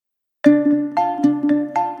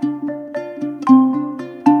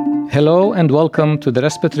Hello and welcome to the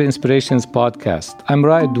Respiratory Inspirations podcast. I'm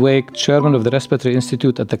Raed Dweik, chairman of the Respiratory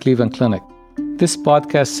Institute at the Cleveland Clinic. This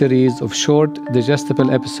podcast series of short,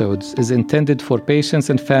 digestible episodes is intended for patients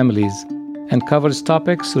and families and covers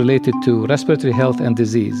topics related to respiratory health and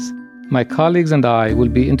disease. My colleagues and I will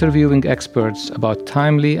be interviewing experts about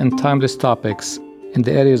timely and timeless topics in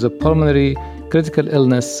the areas of pulmonary, critical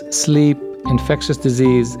illness, sleep, infectious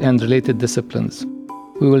disease, and related disciplines.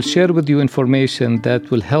 We will share with you information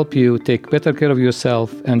that will help you take better care of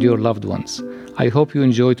yourself and your loved ones. I hope you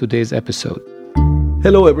enjoy today's episode.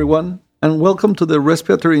 Hello, everyone, and welcome to the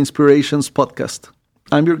Respiratory Inspirations podcast.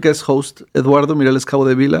 I'm your guest host, Eduardo Mireles Cabo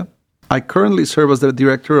de Vila. I currently serve as the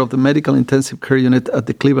director of the Medical Intensive Care Unit at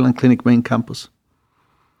the Cleveland Clinic main campus.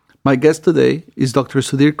 My guest today is Dr.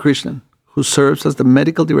 Sudhir Krishnan, who serves as the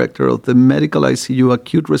medical director of the Medical ICU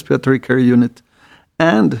Acute Respiratory Care Unit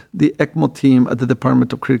and the ECMO team at the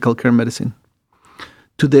Department of Critical Care Medicine.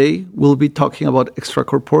 Today, we'll be talking about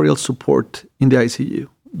extracorporeal support in the ICU,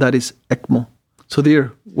 that is ECMO.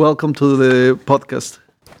 Sudhir, welcome to the podcast.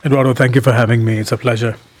 Eduardo, thank you for having me. It's a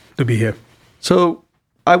pleasure to be here. So,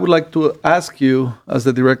 I would like to ask you, as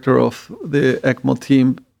the director of the ECMO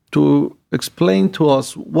team, to explain to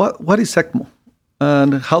us what is ECMO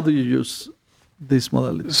and how do you use this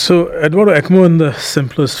modality? So, Eduardo, ECMO in the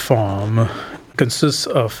simplest form consists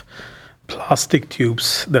of plastic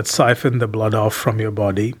tubes that siphon the blood off from your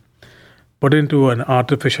body, put into an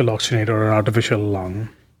artificial oxygenator or an artificial lung,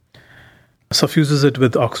 suffuses it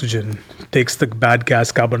with oxygen, takes the bad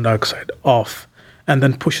gas carbon dioxide off, and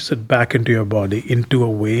then pushes it back into your body, into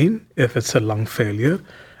a vein if it's a lung failure,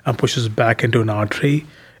 and pushes back into an artery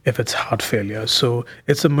if it's heart failure. So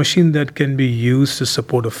it's a machine that can be used to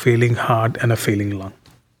support a failing heart and a failing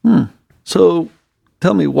lung. So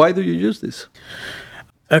tell me, why do you use this?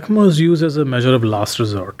 ECMO is used as a measure of last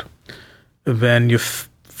resort. When you've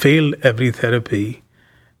failed every therapy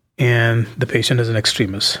and the patient is an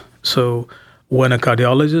extremist. So when a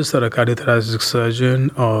cardiologist or a cardiothoracic surgeon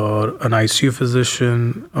or an ICU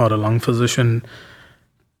physician or a lung physician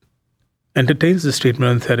entertains this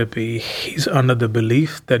treatment and therapy, he's under the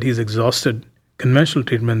belief that he's exhausted conventional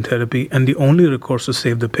treatment and therapy, and the only recourse to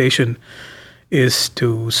save the patient is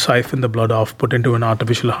to siphon the blood off, put into an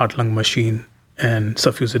artificial heart-lung machine, and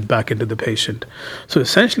suffuse it back into the patient. So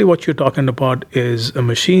essentially what you're talking about is a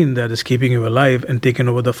machine that is keeping you alive and taking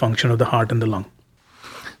over the function of the heart and the lung.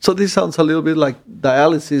 So this sounds a little bit like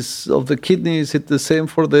dialysis of the kidney. Is it the same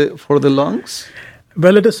for the lungs?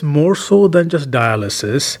 Well, it is more so than just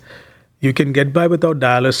dialysis. You can get by without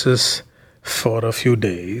dialysis for a few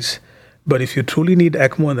days, but if you truly need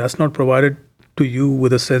ECMO and that's not provided to you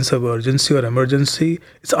with a sense of urgency or emergency,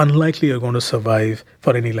 it's unlikely you're going to survive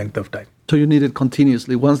for any length of time. So you need it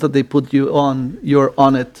continuously. Once that they put you on, you're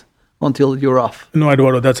on it until you're off. No,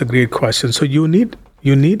 Eduardo, that's a great question. So you need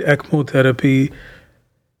ECMO therapy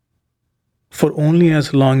for only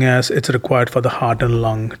as long as it's required for the heart and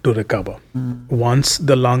lung to recover. Once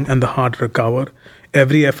the lung and the heart recover,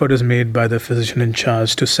 every effort is made by the physician in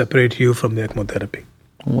charge to separate you from the ECMO therapy.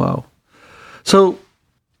 Wow. So,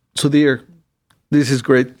 Sudhir, this is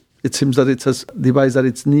great. It seems that it's a device that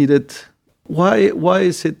it's needed. Why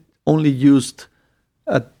is it only used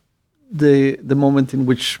at the moment in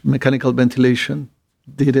which mechanical ventilation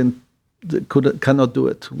cannot do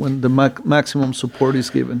it, when the maximum support is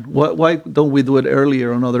given? Why don't we do it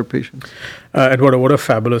earlier on other patients? Eduardo, what a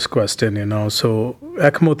fabulous question, So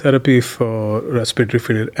ECMO therapy for respiratory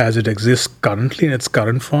failure as it exists currently in its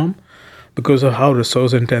current form, because of how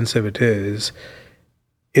resource intensive it is,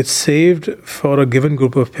 it's saved for a given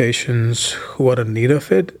group of patients who are in need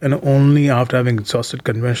of it, and only after having exhausted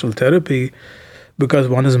conventional therapy, because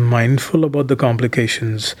one is mindful about the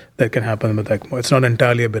complications that can happen with ECMO. It's not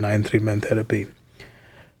entirely a benign treatment therapy.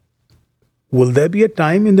 Will there be a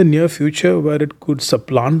time in the near future where it could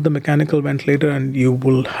supplant the mechanical ventilator and you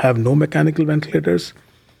will have no mechanical ventilators?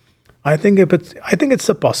 I think it's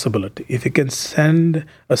a possibility. If you can send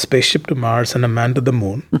a spaceship to Mars and a man to the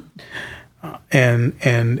moon,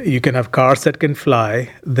 and you can have cars that can fly,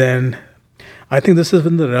 then I think this is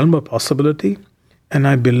in the realm of possibility. And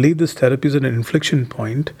I believe this therapy is at an inflection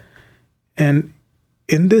point. And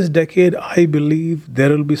in this decade, I believe there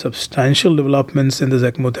will be substantial developments in this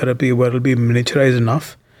ECMO therapy where it will be miniaturized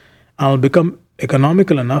enough and will become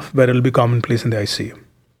economical enough where it will be commonplace in the ICU.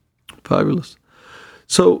 Fabulous.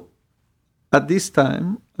 So at this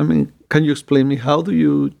time, can you explain me, how do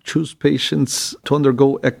you choose patients to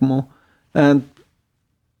undergo ECMO? And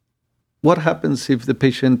what happens if the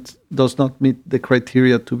patient does not meet the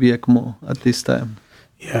criteria to be ECMO at this time?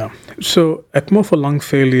 Yeah. So ECMO for lung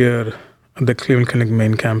failure at the Cleveland Clinic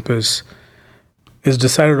main campus is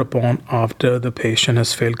decided upon after the patient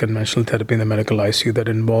has failed conventional therapy in the medical ICU that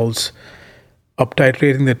involves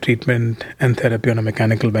up-titrating the treatment and therapy on a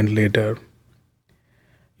mechanical ventilator,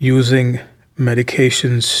 using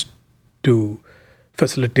medications to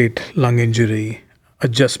facilitate lung injury,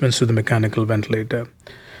 adjustments to the mechanical ventilator.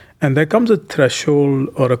 And there comes a threshold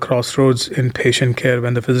or a crossroads in patient care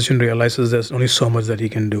when the physician realizes there's only so much that he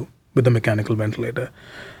can do with the mechanical ventilator,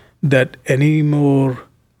 that any more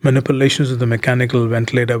manipulations of the mechanical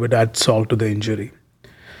ventilator would add salt to the injury.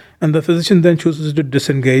 And the physician then chooses to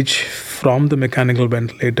disengage from the mechanical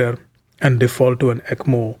ventilator and default to an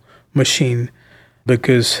ECMO machine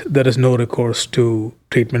because there is no recourse to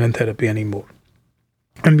treatment and therapy anymore.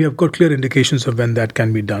 And we have got clear indications of when that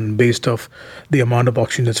can be done based off the amount of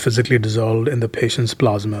oxygen that's physically dissolved in the patient's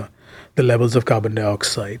plasma, the levels of carbon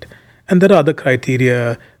dioxide. And there are other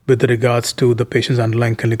criteria with regards to the patient's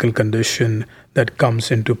underlying clinical condition that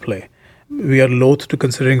comes into play. We are loath to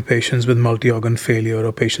considering patients with multi-organ failure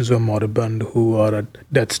or patients who are moribund who are at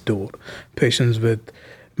death's door, patients with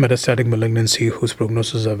metastatic malignancy whose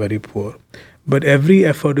prognosis are very poor. But every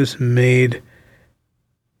effort is made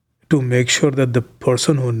to make sure that the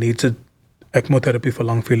person who needs ECMO therapy for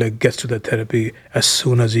lung failure gets to the therapy as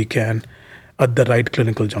soon as he can at the right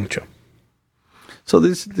clinical juncture. So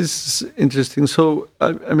this is interesting. So,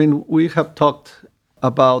 I mean, we have talked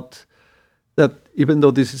about that even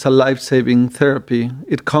though this is a life-saving therapy,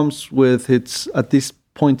 it comes with its, at this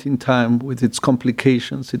point in time, with its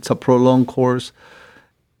complications. It's a prolonged course.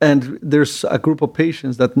 And there's a group of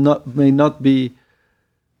patients that may not be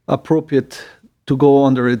appropriate to go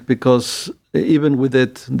under it because even with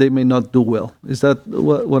it, they may not do well. Is that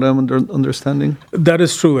what I'm understanding? That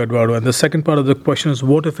is true, Eduardo. And the second part of the question is,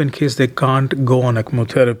 what if in case they can't go on ECMO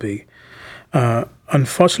therapy?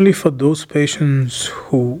 Unfortunately, for those patients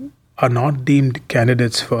who are not deemed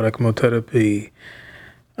candidates for ECMO therapy,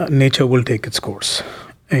 nature will take its course.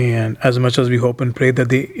 And as much as we hope and pray that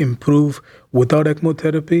they improve without ECMO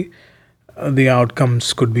therapy, the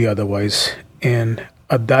outcomes could be otherwise. And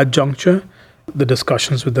at that juncture, the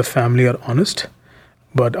discussions with the family are honest,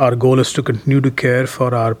 but our goal is to continue to care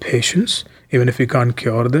for our patients, even if we can't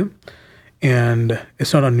cure them. And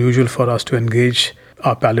it's not unusual for us to engage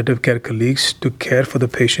our palliative care colleagues to care for the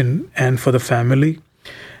patient and for the family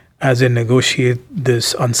as they negotiate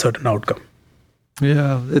this uncertain outcome.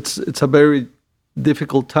 Yeah, it's a very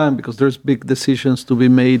difficult time because there's big decisions to be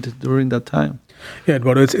made during that time. Yeah,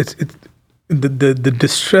 Eduardo, it's the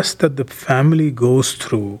distress that the family goes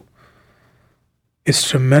through is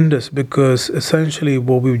tremendous because essentially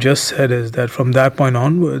what we've just said is that from that point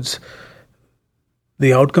onwards,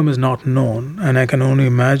 the outcome is not known, and I can only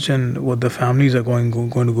imagine what the families are going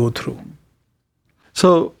to go through.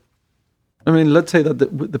 So, I mean, let's say that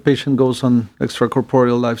the patient goes on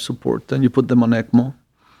extracorporeal life support and you put them on ECMO.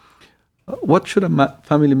 What should a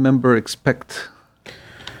family member expect?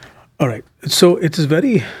 All right. So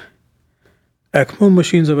ECMO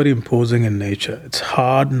machines are very imposing in nature. It's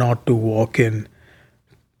hard not to walk in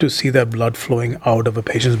to see that blood flowing out of a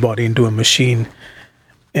patient's body into a machine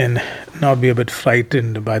and not be a bit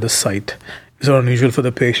frightened by the sight. It's not unusual for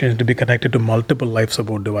the patient to be connected to multiple life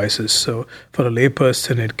support devices. So for a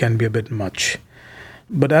layperson, it can be a bit much.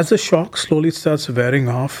 But as the shock slowly starts wearing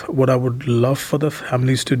off, what I would love for the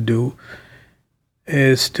families to do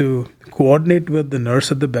is to coordinate with the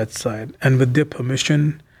nurse at the bedside and with their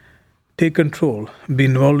permission, take control, be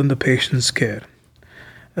involved in the patient's care.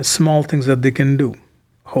 Small things that they can do.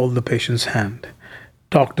 Hold the patient's hand,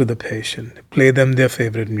 talk to the patient, play them their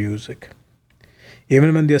favorite music.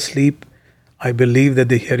 Even when they're asleep, I believe that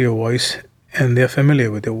they hear your voice and they're familiar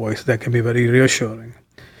with your voice. That can be very reassuring.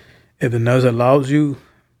 If the nurse allows you,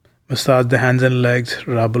 massage the hands and legs,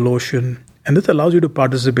 rub lotion, and this allows you to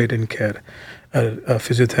participate in care. A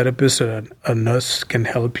physiotherapist or a nurse can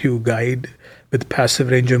help you guide with passive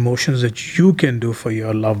range of motions that you can do for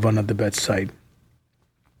your loved one at the bedside.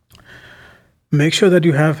 Make sure that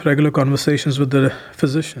you have regular conversations with the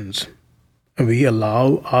physicians. We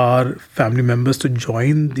allow our family members to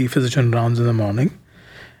join the physician rounds in the morning.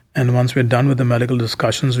 And once we're done with the medical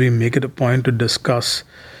discussions, we make it a point to discuss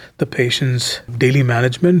the patient's daily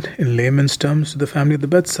management in layman's terms to the family at the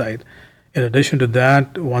bedside. In addition to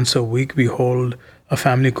that, once a week, we hold a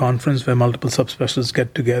family conference where multiple subspecialists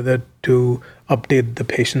get together to update the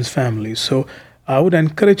patient's family. So I would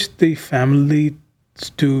encourage the family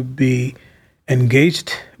to be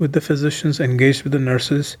engaged with the physicians, engaged with the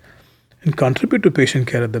nurses, and contribute to patient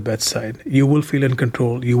care at the bedside. You will feel in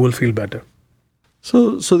control. You will feel better.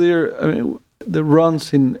 So the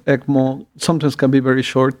runs in ECMO sometimes can be very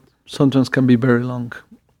short, sometimes can be very long.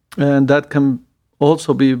 And that can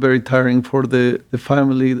also be very tiring for the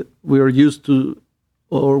family. We are used to,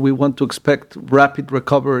 or we want to expect rapid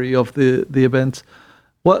recovery of the events.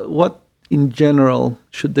 What in general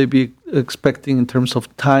should they be expecting in terms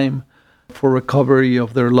of time for recovery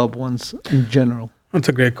of their loved ones in general? That's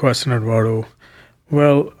a great question, Eduardo.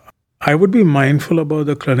 Well, I would be mindful about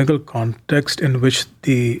the clinical context in which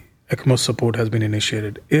the ECMO support has been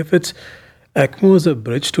initiated. If it's ECMO is a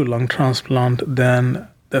bridge to lung transplant, then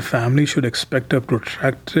the family should expect a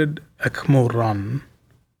protracted ECMO run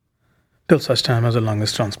till such time as the lung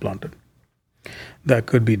is transplanted. That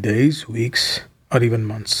could be days, weeks, or even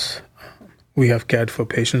months. We have cared for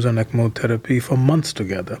patients on ECMO therapy for months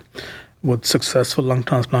together with successful lung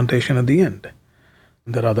transplantation at the end.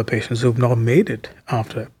 There are other patients who have not made it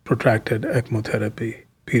after protracted ECMO therapy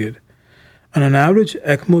period. On an average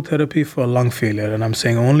ECMO therapy for lung failure, and I'm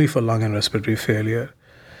saying only for lung and respiratory failure,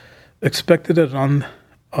 expected to run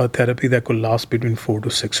a therapy that could last between 4 to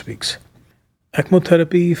 6 weeks. ECMO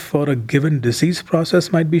therapy for a given disease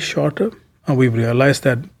process might be shorter. We've realized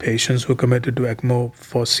that patients who are committed to ECMO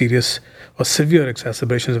for serious or severe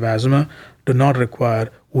exacerbations of asthma do not require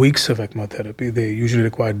weeks of ECMO therapy. They usually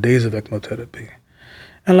require days of ECMO therapy.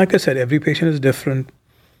 And like I said, every patient is different.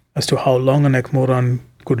 As to how long an ECMO run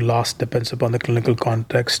could last depends upon the clinical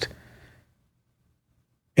context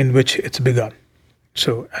in which it's begun.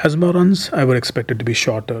 So asthma runs, I would expect it to be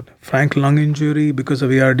shorter. Frank lung injury because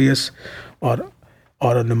of ARDS or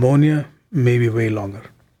a pneumonia may be way longer.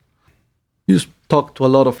 You talk to a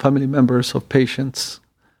lot of family members of patients.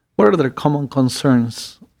 What are their common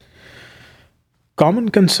concerns? Common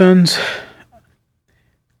concerns,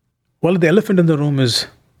 well, the elephant in the room is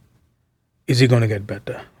he going to get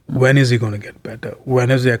better? When is he going to get better?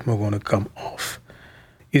 When is the ECMO going to come off?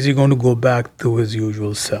 Is he going to go back to his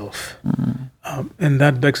usual self? And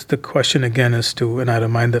that begs the question again as to, and I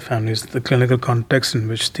remind the families, the clinical context in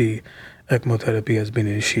which the ECMO therapy has been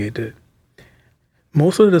initiated.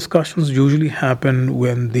 Most of the discussions usually happen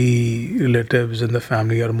when the relatives and the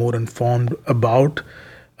family are more informed about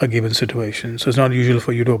a given situation. So it's not usual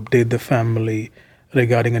for you to update the family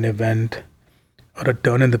regarding an event or a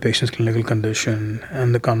turn in the patient's clinical condition,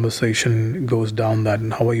 and the conversation goes down that,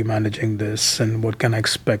 and how are you managing this, and what can I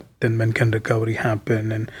expect, and when can recovery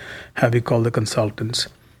happen, and have you called the consultants.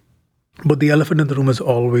 But the elephant in the room has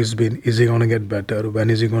always been, is he going to get better? When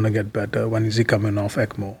is he going to get better? When is he coming off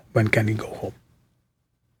ECMO? When can he go home?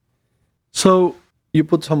 So you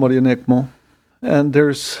put somebody in ECMO, and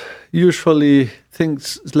there's usually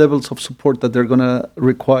levels of support that they're going to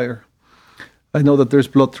require. I know that there's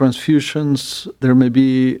blood transfusions. There may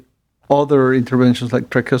be other interventions like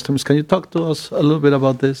tracheostomies. Can you talk to us a little bit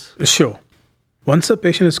about this? Sure. Once a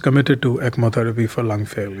patient is committed to ECMO therapy for lung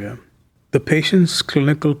failure, the patient's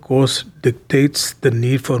clinical course dictates the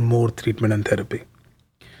need for more treatment and therapy.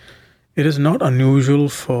 It is not unusual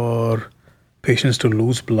for patients to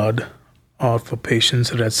lose blood or for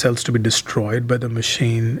patients' red cells to be destroyed by the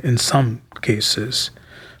machine in some cases,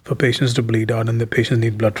 for patients to bleed out and the patients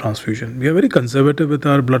need blood transfusion. We are very conservative with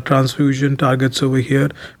our blood transfusion targets over here.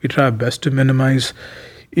 We try our best to minimize,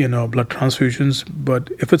 blood transfusions, but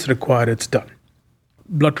if it's required, it's done.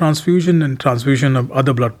 Blood transfusion and transfusion of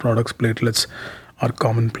other blood products, platelets, are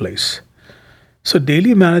commonplace. So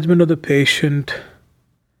daily management of the patient,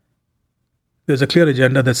 there's a clear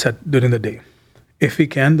agenda that's set during the day. If we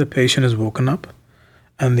can, the patient is woken up,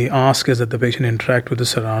 and the ask is that the patient interact with the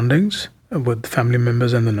surroundings, with family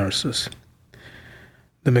members and the nurses.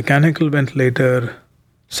 The mechanical ventilator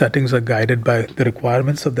settings are guided by the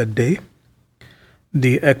requirements of that day.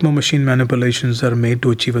 The ECMO machine manipulations are made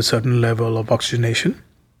to achieve a certain level of oxygenation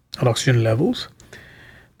or oxygen levels.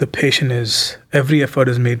 Every effort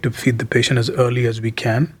is made to feed the patient as early as we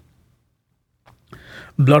can.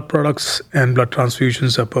 Blood products and blood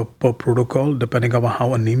transfusions are per protocol, depending on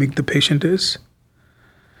how anemic the patient is.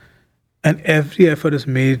 And every effort is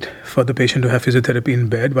made for the patient to have physiotherapy in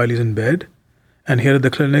bed while he's in bed. And here at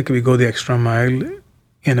the clinic, we go the extra mile.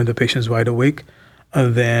 If the patient is wide awake,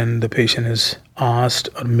 then the patient is asked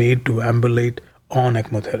or made to ambulate on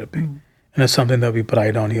ECMO therapy. And it's something that we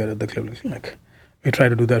pride on here at the clinic. We try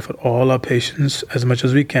to do that for all our patients as much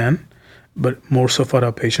as we can, but more so for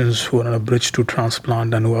our patients who are on a bridge to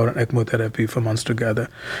transplant and who are on ECMO therapy for months together.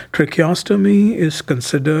 Tracheostomy is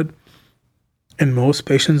considered in most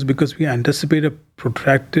patients because we anticipate a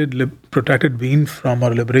protracted wean from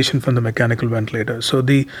or liberation from the mechanical ventilator. So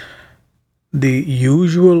the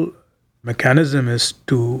usual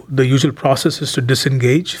process is to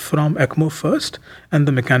disengage from ECMO first and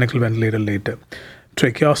the mechanical ventilator later.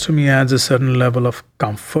 Tracheostomy adds a certain level of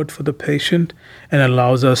comfort for the patient and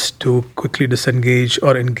allows us to quickly disengage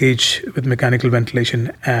or engage with mechanical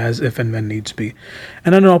ventilation as if and when needs be.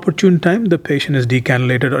 And at an opportune time, the patient is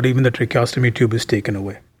decannulated or even the tracheostomy tube is taken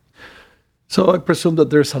away. So I presume that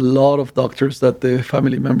there's a lot of doctors that the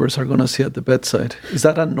family members are going to see at the bedside. Is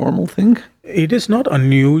that a normal thing? It is not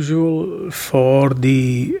unusual for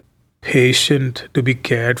the patient to be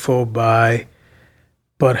cared for by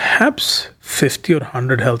perhaps 50 or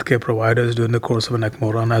 100 healthcare providers during the course of an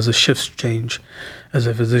ECMO run as the shifts change, as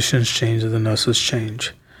the physicians change, as the nurses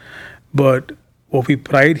change. But what we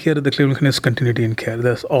pride here at the Cleveland Clinic is continuity in care.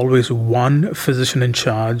 There's always one physician in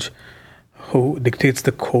charge who dictates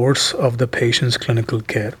the course of the patient's clinical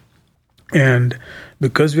care. And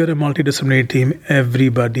because we are a multidisciplinary team,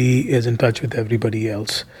 everybody is in touch with everybody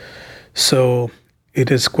else. So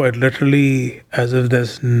it is quite literally as if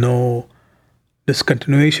there's no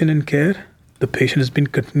discontinuation in care. The patient has been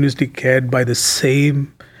continuously cared by the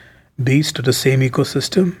same beast or the same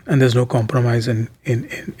ecosystem, and there's no compromise in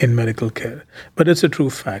medical care. But it's a true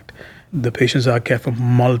fact. The patients are cared for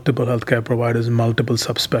multiple healthcare providers, multiple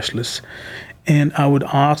subspecialists. And I would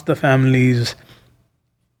ask the families,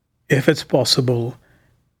 if it's possible,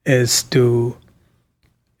 is to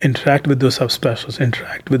interact with those subspecialists,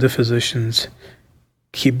 interact with the physicians,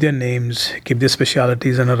 keep their names, keep their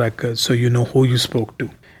specialties on a record so you know who you spoke to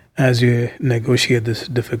as you negotiate this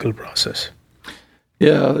difficult process.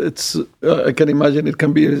 Yeah, it's. I can imagine it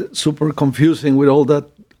can be super confusing with all that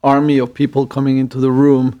army of people coming into the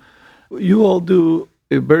room. You all do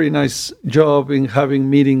a very nice job in having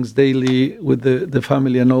meetings daily with the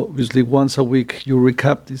family, and obviously once a week you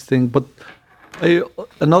recap this thing. But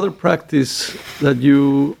another practice that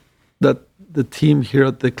the team here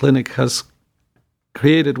at the clinic has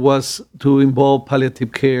created was to involve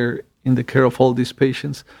palliative care in the care of all these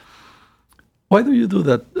patients. Why do you do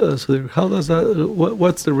that, Sudhir? How does that?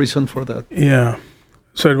 What's the reason for that? Yeah.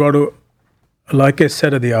 So, Eduardo, like I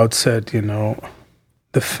said at the outset,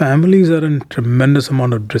 the families are in tremendous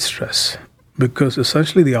amount of distress because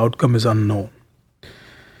essentially the outcome is unknown.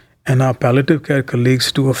 And our palliative care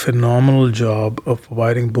colleagues do a phenomenal job of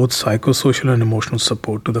providing both psychosocial and emotional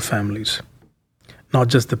support to the families, not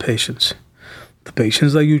just the patients. The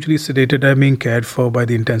patients are usually sedated and being cared for by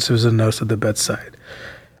the intensivist nurse at the bedside.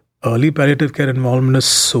 Early palliative care involvement is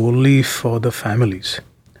solely for the families,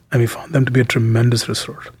 and we found them to be a tremendous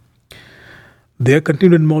resource. Their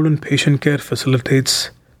continued involvement in patient care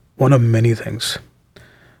facilitates one of many things.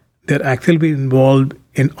 They're actively involved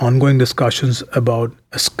in ongoing discussions about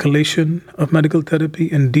escalation of medical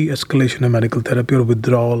therapy and de-escalation of medical therapy or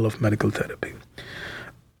withdrawal of medical therapy.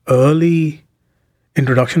 Early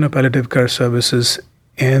introduction of palliative care services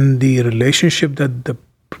and the relationship that the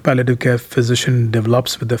palliative care physician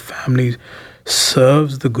develops with the family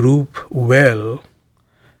serves the group well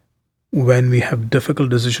when we have difficult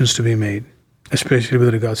decisions to be made, especially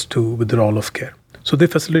with regards to withdrawal of care. So they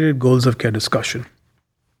facilitated goals of care discussion.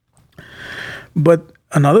 But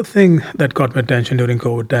another thing that caught my attention during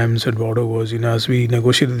COVID times, Eduardo, was, as we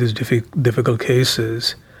negotiated these difficult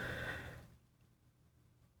cases,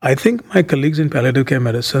 I think my colleagues in palliative care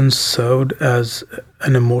medicine served as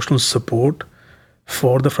an emotional support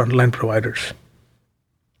for the frontline providers.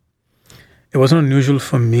 It wasn't unusual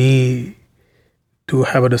for me to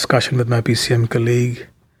have a discussion with my PCM colleague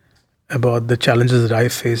about the challenges that I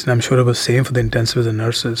faced, and I'm sure it was the same for the intensivists and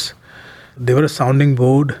nurses. They were a sounding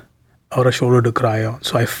board or a shoulder to cry on.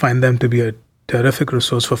 So I find them to be a terrific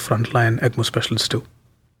resource for frontline ECMO specialists too.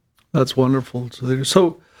 That's wonderful.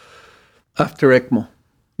 So after ECMO,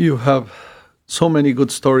 you have so many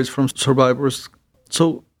good stories from survivors.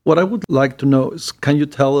 So what I would like to know is, can you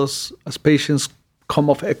tell us, as patients come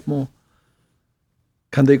off ECMO,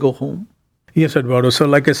 can they go home? Yes, Eduardo. So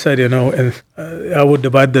like I said, I would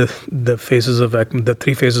divide the phases of ECMO, the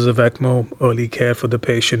 3 phases of ECMO: early care for the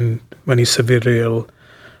patient when he's severely ill,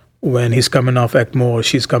 when he's coming off ECMO or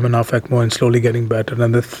she's coming off ECMO and slowly getting better.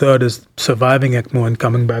 And the third is surviving ECMO and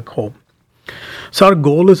coming back home. So our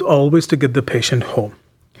goal is always to get the patient home.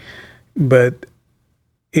 But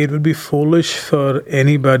it would be foolish for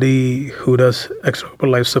anybody who does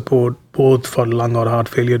extracorporeal life support, both for lung or heart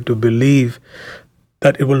failure, to believe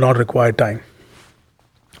that it will not require time.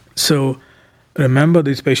 So remember,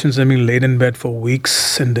 these patients have been laid in bed for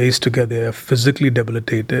weeks and days together. They are physically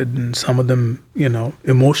debilitated, and some of them,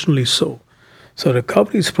 emotionally so. So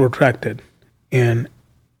recovery is protracted, and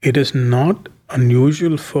it is not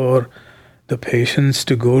unusual for the patients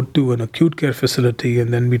to go to an acute care facility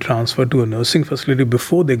and then be transferred to a nursing facility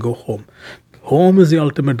before they go home. Home is the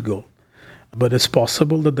ultimate goal, but it's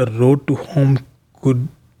possible that the road to home could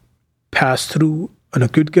pass through an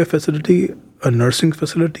acute care facility, a nursing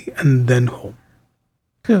facility, and then home.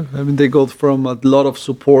 Yeah, I mean, they go from a lot of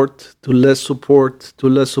support to less support to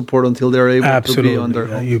less support until they're able to be on their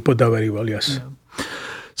home. You put that very well, yes. Yeah.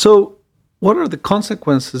 So what are the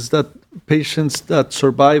consequences that patients that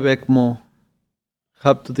survive ECMO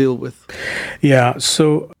have to deal with? Yeah,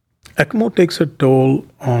 so ECMO takes a toll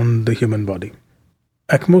on the human body.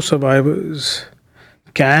 ECMO survivors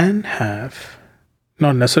can have,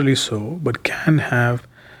 not necessarily so, but can have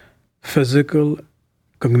physical,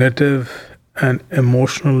 cognitive, and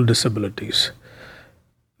emotional disabilities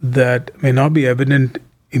that may not be evident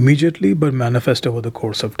immediately but manifest over the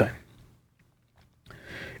course of time.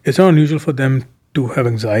 It's not unusual for them to have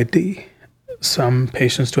anxiety, some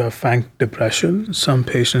patients to have frank depression, some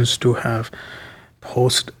patients to have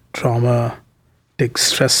post-traumatic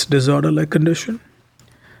stress disorder-like condition.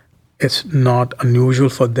 It's not unusual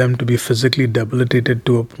for them to be physically debilitated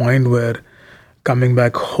to a point where coming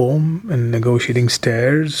back home and negotiating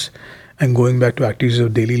stairs and going back to activities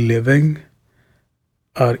of daily living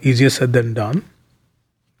are easier said than done.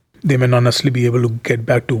 They may not necessarily be able to get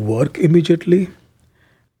back to work immediately.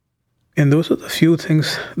 And those are the few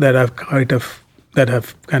things that have kind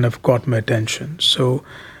of caught my attention. So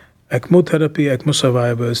ECMO therapy, ECMO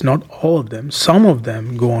survivors, not all of them, some of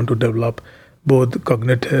them go on to develop both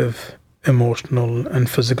cognitive, emotional, and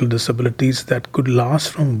physical disabilities that could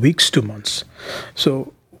last from weeks to months.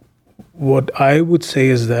 So what I would say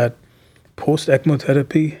is that post-ECMO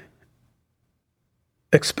therapy,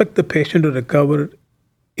 expect the patient to recover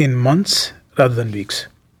in months rather than weeks.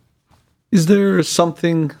 Is there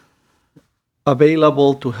something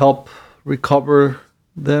available to help recover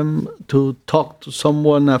them, to talk to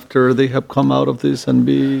someone after they have come out of this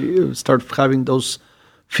and start having those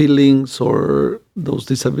feelings or those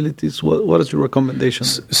disabilities? What is your recommendation?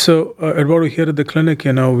 So, Eduardo, here at the clinic,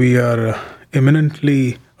 we are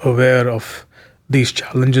eminently aware of these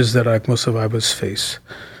challenges that ECMO survivors face.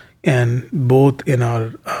 And both in our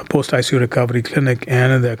post-ICU recovery clinic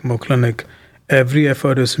and in the ECMO clinic, every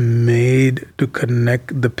effort is made to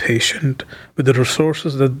connect the patient with the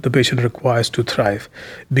resources that the patient requires to thrive,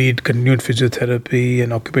 be it continued physiotherapy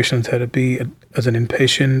and occupational therapy as an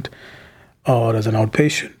inpatient or as an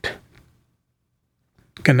outpatient,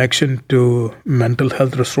 connection to mental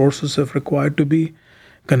health resources if required to be,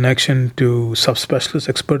 connection to subspecialist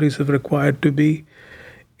expertise if required to be.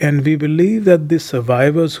 And we believe that the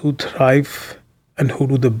survivors who thrive and who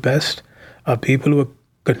do the best are people who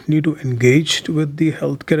continue to engage with the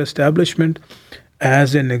healthcare establishment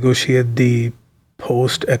as they negotiate the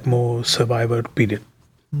post-ECMO survivor period.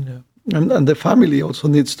 Yeah. And the family also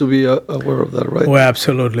needs to be aware of that, right? Oh,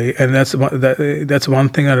 absolutely. And that's one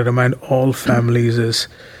thing I remind all families is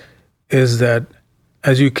that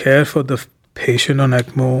as you care for the patient on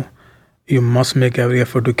ECMO, you must make every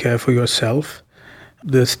effort to care for yourself.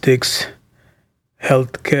 This takes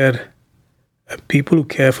healthcare, people who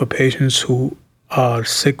care for patients who are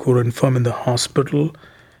sick or infirm in the hospital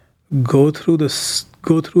go through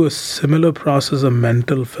a similar process of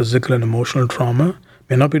mental, physical, and emotional trauma.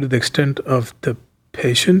 May not be to the extent of the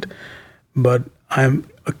patient, but I'm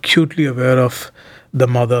acutely aware of the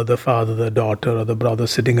mother, the father, the daughter, or the brother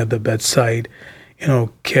sitting at the bedside,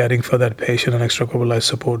 caring for that patient on extracorporeal life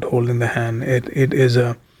support, holding the hand. It is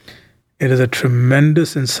a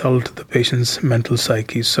tremendous insult to the patient's mental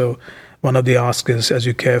psyche. So one of the asks is, as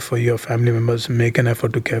you care for your family members, make an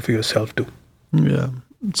effort to care for yourself too. Yeah,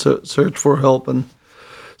 so search for help. And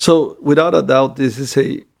so without a doubt, this is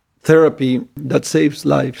a therapy that saves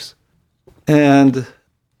lives and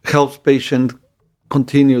helps patients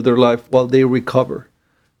continue their life while they recover.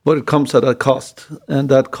 But it comes at a cost, and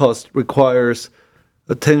that cost requires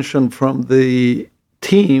attention from the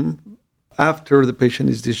team after the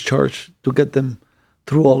patient is discharged to get them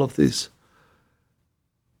through all of this.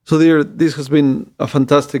 So this has been a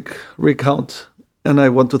fantastic recount, and I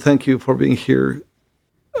want to thank you for being here.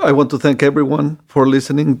 I want to thank everyone for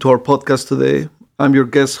listening to our podcast today. I'm your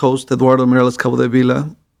guest host, Eduardo Mirales Cabo de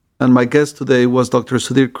Vila, and my guest today was Dr.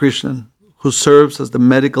 Sudhir Krishnan, who serves as the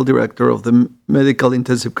medical director of the Medical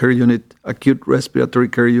Intensive Care Unit, Acute Respiratory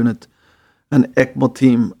Care Unit, and ECMO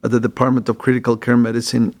team at the Department of Critical Care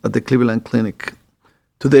Medicine at the Cleveland Clinic.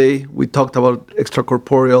 Today, we talked about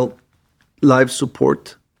extracorporeal life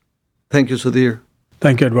support. Thank you, Sudhir.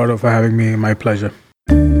 Thank you, Eduardo, for having me. My pleasure.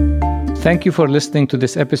 Thank you for listening to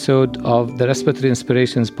this episode of the Respiratory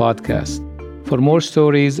Inspirations podcast. For more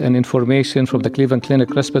stories and information from the Cleveland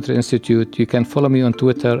Clinic Respiratory Institute, you can follow me on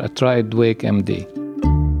Twitter at RaedWakeMD.